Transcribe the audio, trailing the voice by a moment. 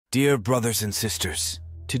Dear brothers and sisters,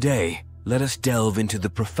 today let us delve into the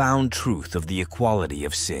profound truth of the equality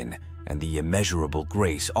of sin and the immeasurable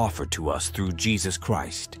grace offered to us through Jesus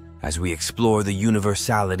Christ. As we explore the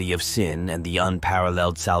universality of sin and the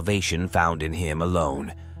unparalleled salvation found in Him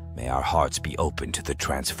alone, may our hearts be open to the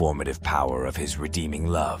transformative power of His redeeming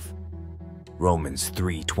love. Romans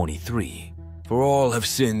 3:23. For all have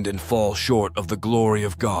sinned and fall short of the glory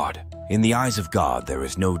of God. In the eyes of God, there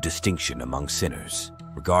is no distinction among sinners.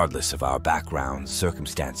 Regardless of our backgrounds,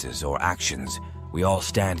 circumstances, or actions, we all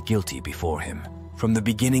stand guilty before Him. From the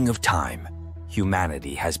beginning of time,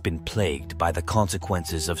 humanity has been plagued by the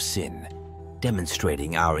consequences of sin,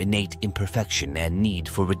 demonstrating our innate imperfection and need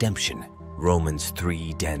for redemption. Romans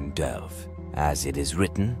 3:10. As it is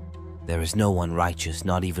written, there is no one righteous,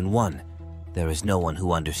 not even one. There is no one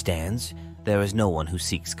who understands. There is no one who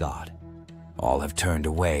seeks God. All have turned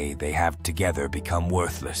away. They have together become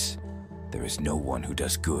worthless. There is no one who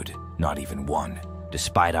does good, not even one.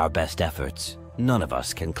 Despite our best efforts, none of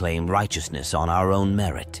us can claim righteousness on our own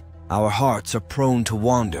merit. Our hearts are prone to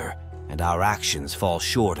wander, and our actions fall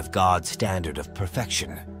short of God's standard of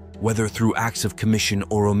perfection. Whether through acts of commission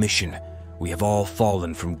or omission, we have all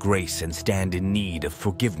fallen from grace and stand in need of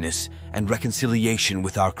forgiveness and reconciliation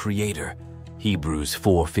with our Creator. Hebrews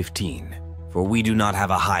 4:15. For we do not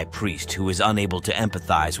have a high priest who is unable to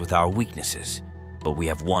empathize with our weaknesses, but we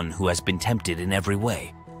have one who has been tempted in every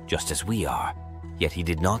way, just as we are, yet He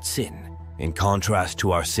did not sin. In contrast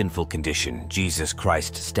to our sinful condition, Jesus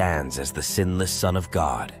Christ stands as the sinless Son of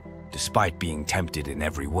God. Despite being tempted in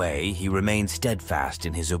every way, He remained steadfast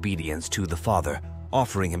in His obedience to the Father,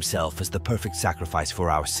 offering Himself as the perfect sacrifice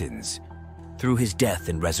for our sins. Through His death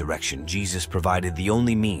and resurrection, Jesus provided the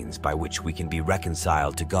only means by which we can be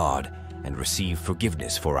reconciled to God and receive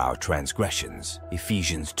forgiveness for our transgressions.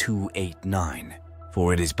 Ephesians 2:8-9.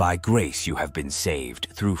 For it is by grace you have been saved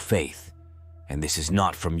through faith. And this is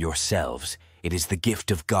not from yourselves, it is the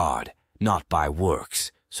gift of God, not by works,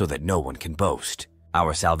 so that no one can boast.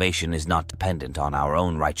 Our salvation is not dependent on our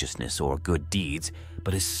own righteousness or good deeds,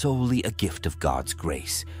 but is solely a gift of God's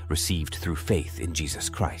grace, received through faith in Jesus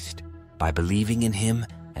Christ. By believing in Him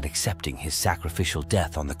and accepting His sacrificial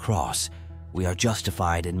death on the cross, we are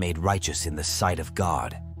justified and made righteous in the sight of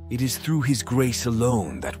God. It is through His grace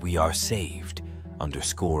alone that we are saved,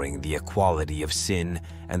 underscoring the equality of sin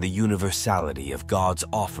and the universality of God's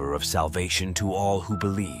offer of salvation to all who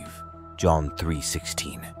believe. John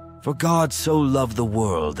 3:16. For God so loved the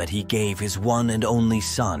world that He gave His one and only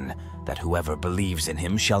Son, that whoever believes in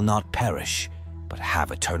Him shall not perish, but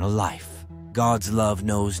have eternal life. God's love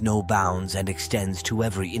knows no bounds and extends to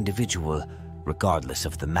every individual, regardless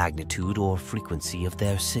of the magnitude or frequency of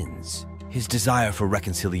their sins. His desire for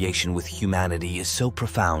reconciliation with humanity is so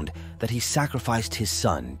profound that He sacrificed His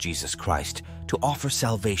Son, Jesus Christ, to offer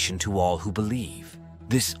salvation to all who believe.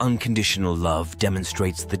 This unconditional love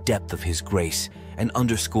demonstrates the depth of His grace and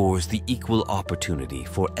underscores the equal opportunity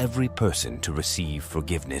for every person to receive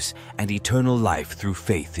forgiveness and eternal life through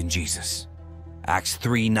faith in Jesus. Acts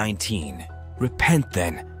 3:19. Repent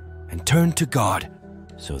then, and turn to God,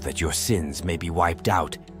 so that your sins may be wiped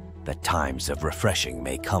out, that times of refreshing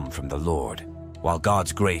may come from the Lord. While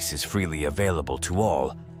God's grace is freely available to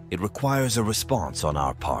all, it requires a response on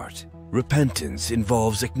our part. Repentance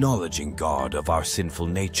involves acknowledging God of our sinful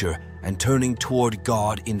nature and turning toward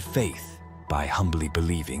God in faith. By humbly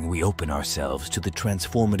believing, we open ourselves to the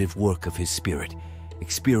transformative work of His Spirit,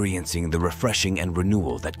 experiencing the refreshing and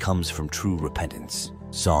renewal that comes from true repentance.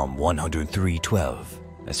 Psalm 103:12.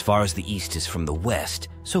 As far as the east is from the west,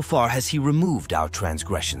 so far has He removed our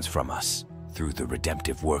transgressions from us. Through the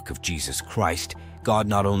redemptive work of Jesus Christ, God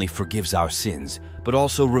not only forgives our sins, but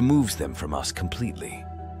also removes them from us completely.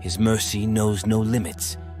 His mercy knows no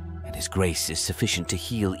limits, and His grace is sufficient to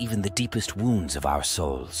heal even the deepest wounds of our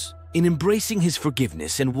souls. In embracing His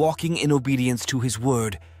forgiveness and walking in obedience to His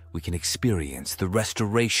word, we can experience the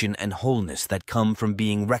restoration and wholeness that come from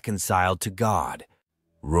being reconciled to God.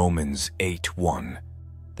 Romans 8:1.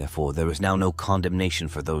 Therefore, there is now no condemnation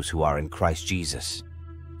for those who are in Christ Jesus.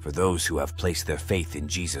 For those who have placed their faith in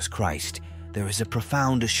Jesus Christ, there is a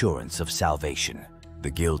profound assurance of salvation. The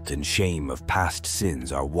guilt and shame of past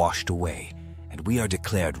sins are washed away, and we are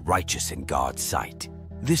declared righteous in God's sight.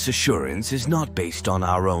 This assurance is not based on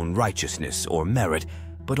our own righteousness or merit,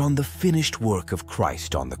 but on the finished work of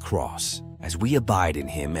Christ on the cross. As we abide in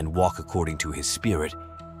Him and walk according to His Spirit,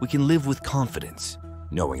 we can live with confidence,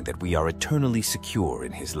 knowing that we are eternally secure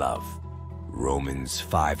in His love. Romans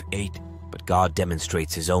 5:8. But God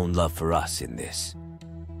demonstrates His own love for us in this: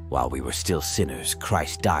 while we were still sinners,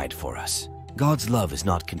 Christ died for us. God's love is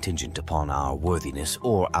not contingent upon our worthiness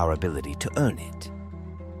or our ability to earn it.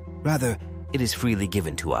 Rather, it is freely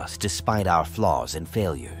given to us despite our flaws and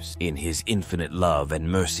failures. In His infinite love and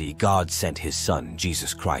mercy, God sent His Son,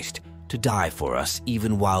 Jesus Christ, to die for us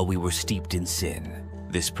even while we were steeped in sin.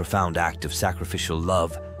 This profound act of sacrificial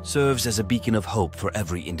love serves as a beacon of hope for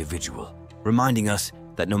every individual, reminding us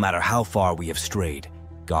that no matter how far we have strayed,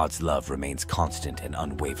 God's love remains constant and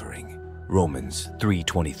unwavering. Romans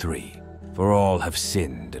 3:23. For all have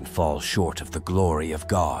sinned and fall short of the glory of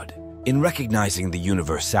God. In recognizing the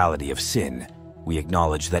universality of sin, we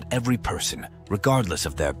acknowledge that every person, regardless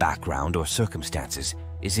of their background or circumstances,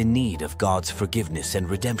 is in need of God's forgiveness and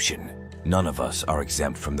redemption. None of us are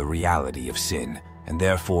exempt from the reality of sin, and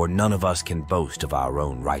therefore none of us can boast of our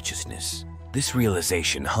own righteousness. This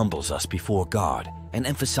realization humbles us before God and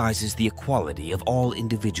emphasizes the equality of all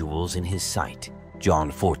individuals in His sight.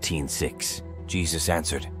 John 14:6. Jesus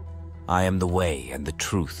answered, I am the way and the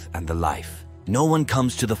truth and the life. No one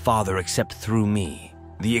comes to the Father except through me.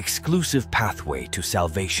 The exclusive pathway to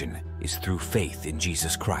salvation is through faith in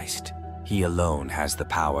Jesus Christ. He alone has the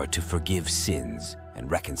power to forgive sins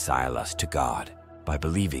and reconcile us to God. By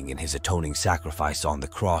believing in His atoning sacrifice on the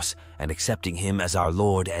cross and accepting Him as our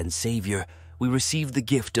Lord and Savior, we receive the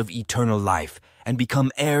gift of eternal life and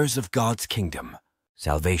become heirs of God's kingdom.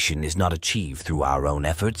 Salvation is not achieved through our own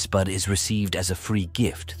efforts, but is received as a free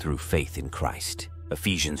gift through faith in Christ.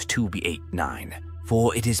 Ephesians 2:8-9.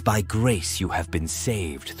 For it is by grace you have been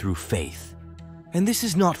saved through faith. And this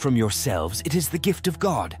is not from yourselves, it is the gift of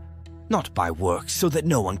God, not by works, so that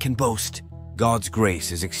no one can boast. God's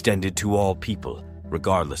grace is extended to all people,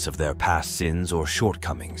 regardless of their past sins or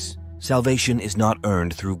shortcomings. Salvation is not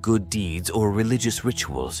earned through good deeds or religious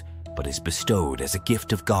rituals, but is bestowed as a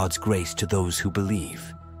gift of God's grace to those who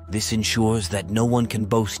believe. This ensures that no one can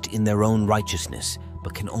boast in their own righteousness,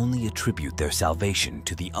 but can only attribute their salvation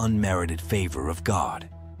to the unmerited favor of God.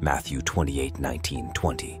 Matthew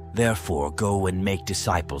 28:19-20. Therefore, go and make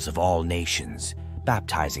disciples of all nations,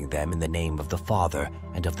 baptizing them in the name of the Father,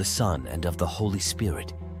 and of the Son, and of the Holy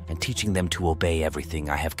Spirit, and teaching them to obey everything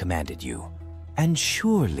I have commanded you. And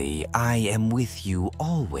surely I am with you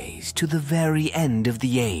always to the very end of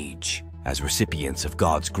the age. As recipients of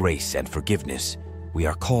God's grace and forgiveness, we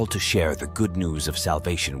are called to share the good news of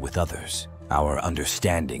salvation with others. Our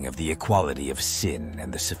understanding of the equality of sin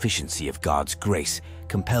and the sufficiency of God's grace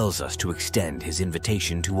compels us to extend His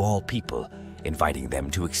invitation to all people, inviting them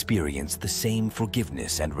to experience the same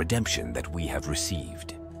forgiveness and redemption that we have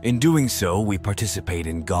received. In doing so, we participate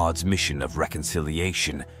in God's mission of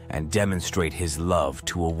reconciliation and demonstrate His love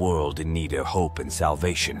to a world in need of hope and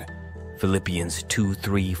salvation. Philippians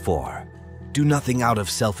 2:3-4. Do nothing out of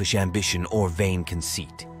selfish ambition or vain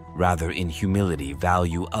conceit. Rather, in humility,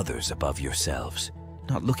 value others above yourselves,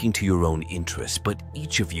 not looking to your own interests, but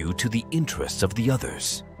each of you to the interests of the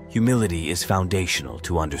others. Humility is foundational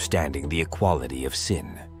to understanding the equality of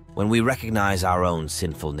sin. When we recognize our own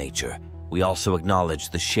sinful nature, we also acknowledge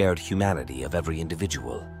the shared humanity of every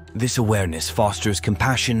individual. This awareness fosters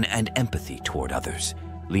compassion and empathy toward others,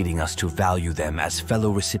 leading us to value them as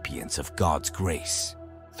fellow recipients of God's grace.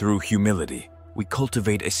 Through humility, we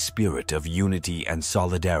cultivate a spirit of unity and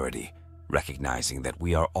solidarity, recognizing that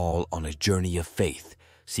we are all on a journey of faith,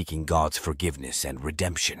 seeking God's forgiveness and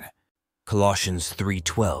redemption. Colossians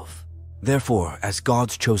 3:12. Therefore, as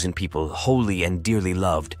God's chosen people, holy and dearly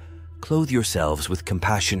loved, clothe yourselves with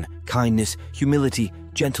compassion, kindness, humility,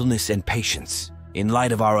 gentleness, and patience. In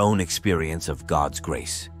light of our own experience of God's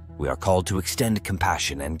grace, we are called to extend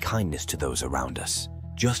compassion and kindness to those around us.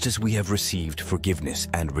 Just as we have received forgiveness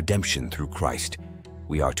and redemption through Christ,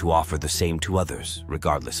 we are to offer the same to others,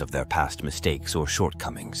 regardless of their past mistakes or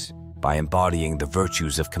shortcomings. By embodying the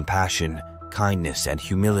virtues of compassion, kindness, and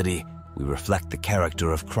humility, we reflect the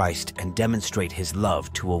character of Christ and demonstrate His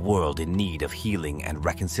love to a world in need of healing and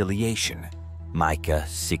reconciliation. Micah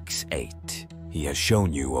 6:8. He has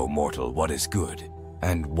shown you, O mortal, what is good.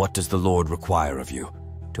 And what does the Lord require of you?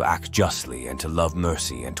 To act justly and to love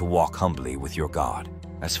mercy and to walk humbly with your God.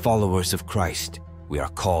 As followers of Christ, we are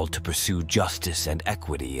called to pursue justice and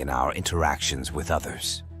equity in our interactions with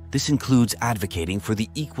others. This includes advocating for the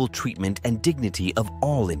equal treatment and dignity of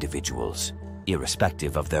all individuals,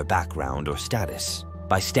 irrespective of their background or status.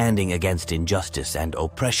 By standing against injustice and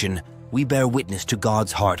oppression, we bear witness to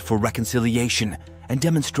God's heart for reconciliation and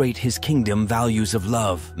demonstrate His kingdom values of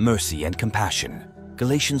love, mercy, and compassion.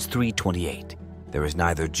 Galatians 3:28. There is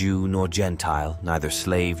neither Jew nor Gentile, neither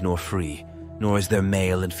slave nor free, nor is there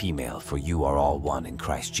male and female, for you are all one in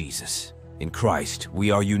Christ Jesus. In Christ,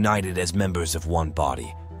 we are united as members of one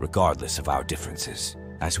body, regardless of our differences.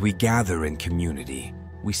 As we gather in community,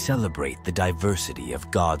 we celebrate the diversity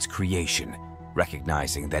of God's creation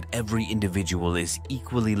recognizing that every individual is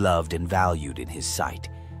equally loved and valued in His sight.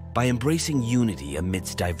 By embracing unity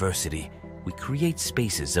amidst diversity, we create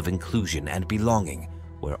spaces of inclusion and belonging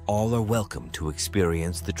where all are welcome to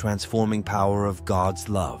experience the transforming power of God's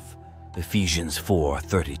love. Ephesians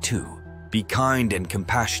 4:32. Be kind and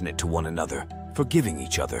compassionate to one another, forgiving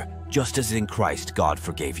each other, just as in Christ God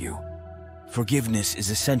forgave you. Forgiveness is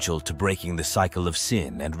essential to breaking the cycle of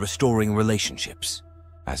sin and restoring relationships.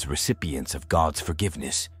 As recipients of God's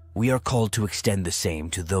forgiveness, we are called to extend the same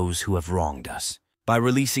to those who have wronged us. By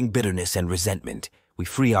releasing bitterness and resentment, we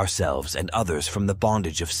free ourselves and others from the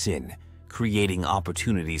bondage of sin, creating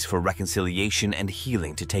opportunities for reconciliation and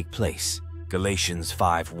healing to take place. Galatians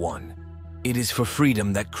 5:1. It is for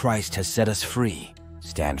freedom that Christ has set us free.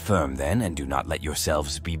 Stand firm then, and do not let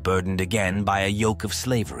yourselves be burdened again by a yoke of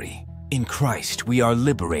slavery. In Christ, we are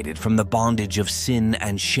liberated from the bondage of sin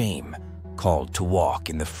and shame, called to walk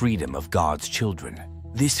in the freedom of God's children.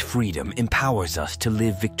 This freedom empowers us to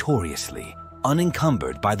live victoriously,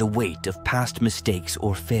 unencumbered by the weight of past mistakes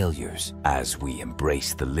or failures. As we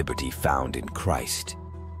embrace the liberty found in Christ,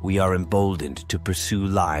 we are emboldened to pursue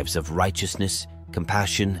lives of righteousness,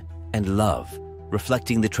 compassion, and love,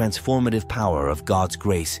 reflecting the transformative power of God's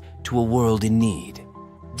grace to a world in need.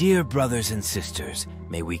 Dear brothers and sisters,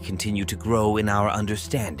 may we continue to grow in our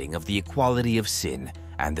understanding of the equality of sin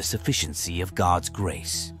and the sufficiency of God's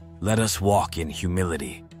grace. Let us walk in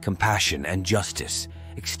humility, compassion, and justice,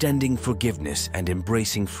 extending forgiveness and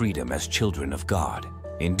embracing freedom as children of God.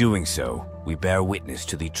 In doing so, we bear witness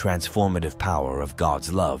to the transformative power of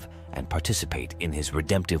God's love and participate in His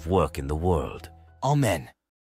redemptive work in the world. Amen.